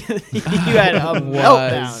off, you had a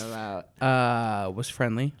meltdown about. was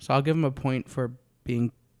friendly. So I'll give him a point for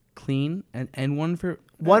being clean, and one for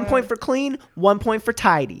 1 point for clean, 1 point for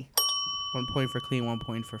tidy. 1 point for clean, 1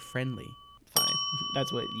 point for friendly. Fine,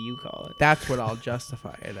 that's what you call it. That's what I'll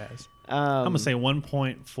justify it as. I'm gonna say 1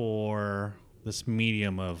 point for this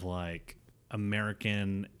medium of like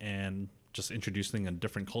American and just introducing a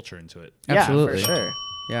different culture into it. Absolutely. Yeah, for sure.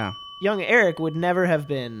 Yeah. Young Eric would never have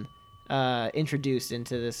been introduced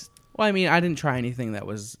into this. Well, I mean, I didn't try anything that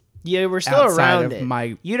was Yeah, we're still outside around of it.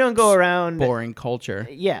 my You don't go around. boring culture.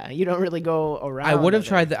 Yeah, you don't really go around. I would have it.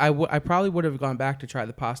 tried the. I probably would have gone back to try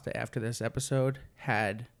the pasta after this episode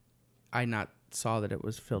had I not saw that it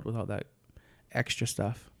was filled with all that extra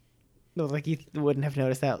stuff. No, like you wouldn't have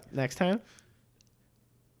noticed that next time.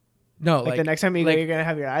 No, Like the next time you go, you're gonna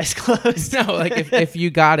have your eyes closed. No, like if you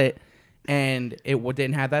got it and it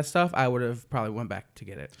didn't have that stuff, I would have probably went back to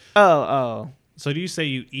get it. Oh. So do you say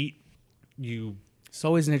you It's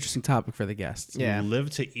always an interesting topic for the guests. Yeah. live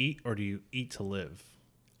to eat, or do you eat to live?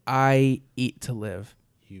 I eat to live.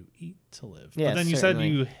 You eat to live. Yeah, But then you certainly.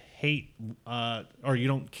 said you hate or you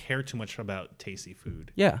don't care too much about tasty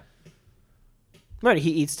food. Yeah. Right, he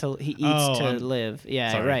eeats to I'm live.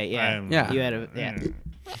 Yeah, sorry. right. Yeah, I'm- Yeah. You had a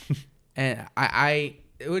And I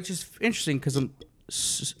which is interesting because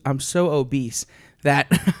I'm so obese that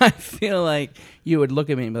I feel like you would look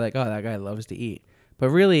at me and be like, oh, that guy loves to eat. But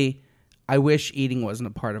really, I wish eating wasn't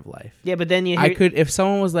a part of life. Yeah, but then I could, if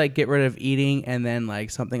someone was like, get rid of eating and then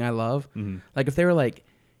like something I love, like if they were like,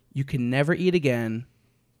 you can never eat again,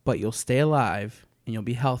 but you'll stay alive and you'll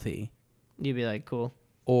be healthy, you'd be like, cool.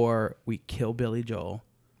 or we kill Billy Joel,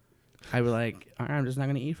 I'd be like, all right, I'm just not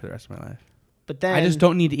going to eat for the rest of my life. But then I just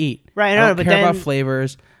don't need to eat. Right, I I know, don't but care then- about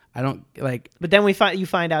flavors. I don't like, But then you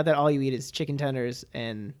find out that all you eat is chicken tenders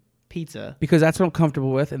and pizza. because that's what I'm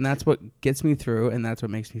comfortable with, and that's what gets me through, and that's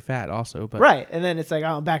what makes me fat also. But Right, and then it's like,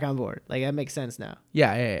 oh, I'm back on board. Like that makes sense now.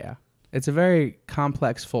 yeah. It's a very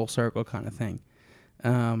complex full circle kind of thing.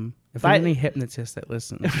 If By- there's any hypnotists that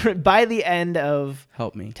listen, By the end of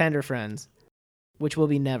help me. Tender Friends, which will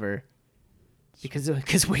be never,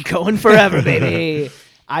 because we going forever, baby.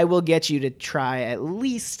 I will get you to try at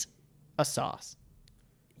least a sauce.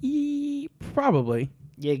 Probably.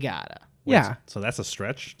 You gotta. Yeah. So that's a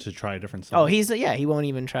stretch to try a different Oh, sauce. he won't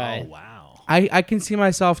even try. Oh, wow. I can see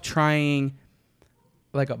myself trying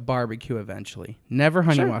like a barbecue eventually. Never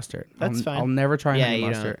honey Sure. mustard. That's I'll, fine. I'll never try Yeah, honey you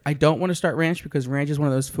mustard. don't. I don't want to start ranch because ranch is one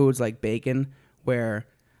of those foods like bacon where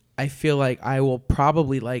I feel like I will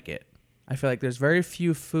probably like it. I feel like there's very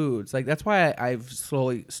few foods. Like that's why I've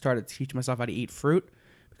slowly started to teach myself how to eat fruit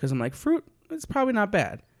because I'm like, fruit, it's probably not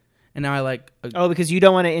bad. And now I like... Oh, because you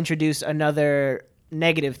don't want to introduce another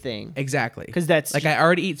negative thing. Exactly. Because that's like I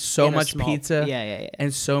already eat so in a much small- pizza Yeah.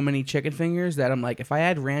 and so many chicken fingers that I'm like, if I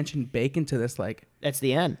add ranch and bacon to this, like, That's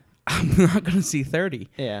the end. I'm not going to see 30.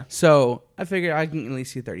 Yeah. So I figured I can at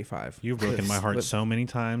least see 35. You've broken my heart With- so many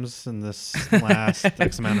times in this last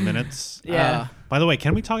X amount of minutes. Yeah. By the way,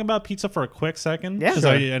 can we talk about pizza for a quick second? Yeah. 'Cause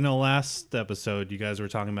Sure. I know last episode you guys were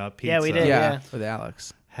talking about pizza. Yeah, we did. Yeah, Yeah. with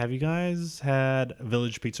Alex. Have you guys had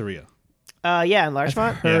Village Pizzeria? Yeah, in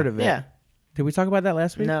Larchmont. Heard of it. Yeah. Did we talk about that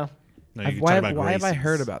last week? No, No, you Why, talk about why have I Gracie's.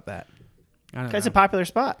 heard about that? I don't it's know. a popular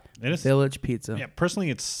spot. It is. Village Pizza. Yeah, personally,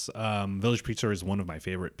 it's Village Pizza is one of my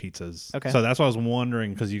favorite pizzas. Okay. So that's why I was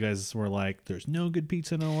wondering because you guys were like, "There's no good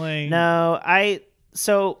pizza in LA." No, I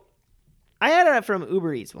had it from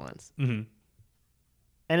Uber Eats once, Mm-hmm.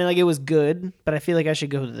 and like it was good, but I feel like I should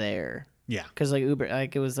go there Yeah, because like Uber,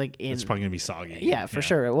 like it was like in. it's probably gonna be soggy. Yeah, for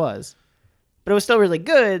sure it was, but it was still really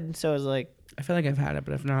good. So I was like, I feel like I've had it,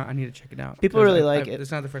 but if not, I need to check it out. People Because really like it.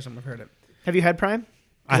 It's not the first time I've heard it. have you had Prime?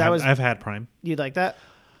 'Cause I've had Prime. You'd like that?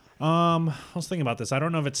 I was thinking about this. I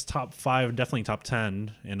don't know if it's top 5, definitely top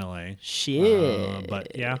 10 in LA. Shit.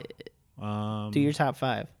 But yeah, Do your top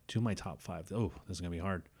 5. do my top 5. Oh, this is gonna be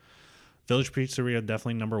hard. Village Pizzeria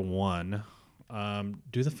definitely number 1.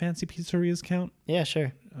 Do the fancy pizzerias count? Yeah,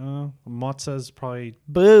 sure. Mozza's probably.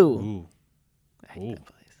 Boo. Ooh. I hate Ooh. that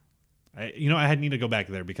place. I need to go back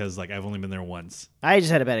there because like I've only been there once. I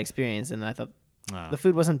just had a bad experience, and I thought the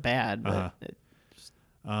food wasn't bad, but it just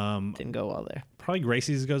didn't go well there. Probably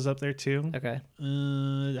Gracie's goes up there too. Okay.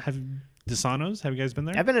 Have DeSano's? Have you guys been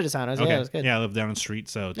there? I've been to DeSano's. Okay. Yeah, it was good. Yeah, I live down the street,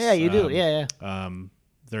 so it's, yeah, you do. Yeah.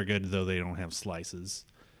 They're good though they don't have slices.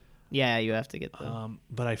 Yeah, you have to get them.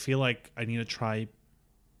 But I feel like I need to try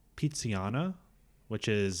Pizziana, which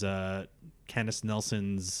is Candace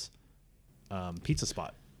Nelson's pizza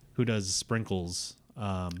spot, who does Sprinkles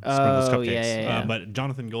Cupcakes. Yeah. But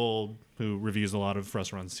Jonathan Gold, who reviews a lot of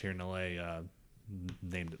restaurants here in LA,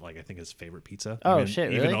 named it like I think his favorite pizza.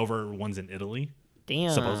 Really? Even over ones in Italy.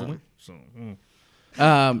 Damn. Supposedly. So,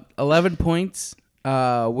 11 points.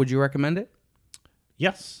 Would you recommend it?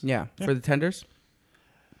 yes. Yeah, for the tenders.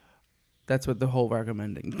 That's what the whole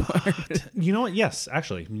recommending part. You know what? Yes,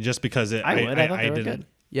 actually, just because I thought they were didn't. good.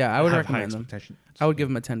 Yeah, I would have high recommend them. expectations. I would give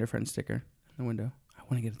them a tender friend sticker in the window. I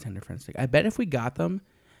want to get a tender friend sticker. I bet if we got them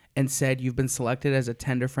and said you've been selected as a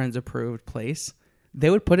tender friends approved place, they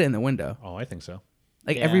would put it in the window. Oh, I think so.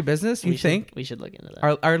 Like Yeah. every business, you think? We should look into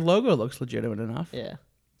that. Our logo looks legitimate enough. Yeah.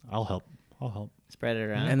 I'll help. Spread it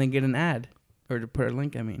around. And then get an ad. Or to put a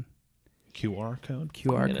link, QR code.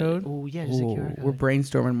 QR code. Oh, yeah, just a QR code. We're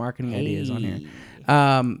brainstorming marketing ideas on here.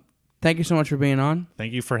 Thank you so much for being on.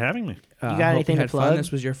 Thank you for having me. You got hope anything to had fun. plug?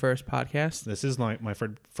 This was your first podcast. This is my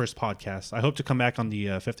first podcast. I hope to come back on the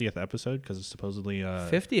 50th episode because it's supposedly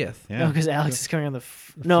 50th. No, Yeah. because Alex is coming on the.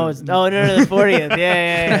 No, the 40th.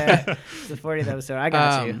 Yeah. It's the 40th episode. I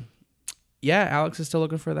got you. Yeah, Alex is still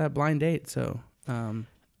looking for that blind date. So, I'm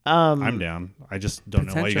down. I just don't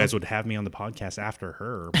know why you Potential. guys would have me on the podcast after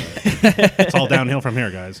her. But it's all downhill from here,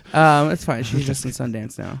 guys. it's fine. She's just in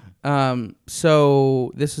Sundance now.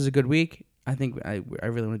 So this is a good week. I think I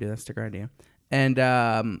really want to do that sticker idea. And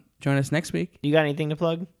join us next week. You got anything to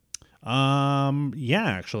plug? Yeah,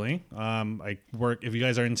 actually. I work, if you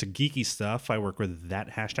guys are into geeky stuff, I work with That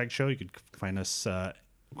Hashtag Show. You could find us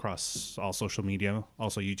across all social media,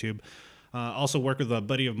 also YouTube. Also work with a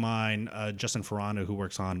buddy of mine, Justin Ferrano, who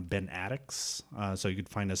works on Ben Addicts. So you could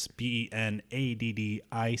find us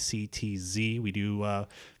BENADDICTZ. We do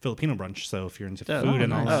Filipino brunch. So if you're into food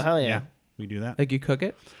and all nice. that, Oh, hell yeah. we do that. Like you cook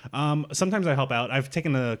it. Sometimes I help out. I've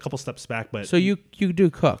taken a couple steps back, but So you do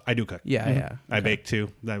cook. I do cook. Yeah, yeah. I bake too.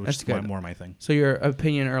 That was That's just good. more my thing. So your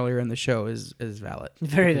opinion earlier in the show is valid.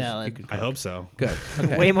 Very Because valid. you can I cook. hope so. Good.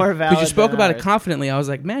 Okay. Way more valid. Because you spoke than about it ours. confidently. I was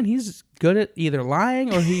like, man, he's good at either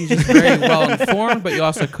lying or he's just very well informed, but you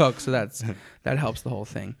also cook, so that helps the whole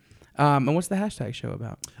thing. And what's the hashtag show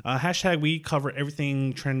about? Hashtag we cover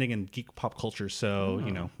everything trending in geek pop culture.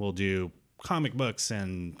 So, we'll do comic books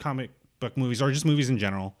and comic book movies or just movies in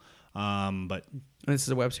general. But And this is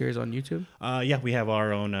a web series on YouTube. yeah, we have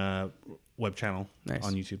our own web channel Nice.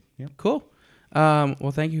 on YouTube. Yeah. Cool.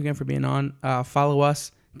 Well, thank you again for being on. Follow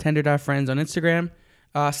us, tender.friends on Instagram.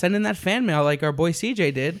 Send in that fan mail like our boy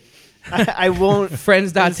CJ did. I won't.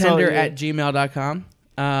 Friends.tender@gmail.com.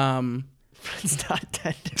 It's not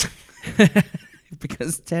tender.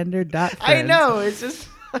 Because tender.friends. I know. It's just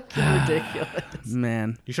fucking ridiculous.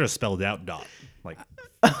 Man. You should have spelled out dot. Like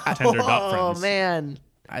tender dot Oh, friends. man.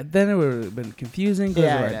 Then it would have been confusing. 'Cause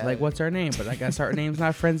Yeah, I we're know. like, what's our name? But I guess our name's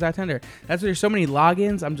not friends.tender. That's why there's so many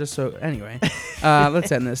logins. I'm just so... Anyway,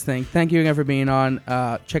 let's end this thing. Thank you again for being on.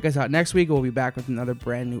 Check us out next week. We'll be back with another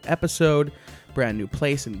brand new episode, brand new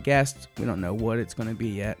place and guest. We don't know what it's going to be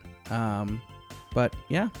yet. But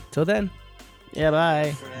yeah, till then. Yeah,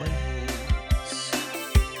 bye. Friends.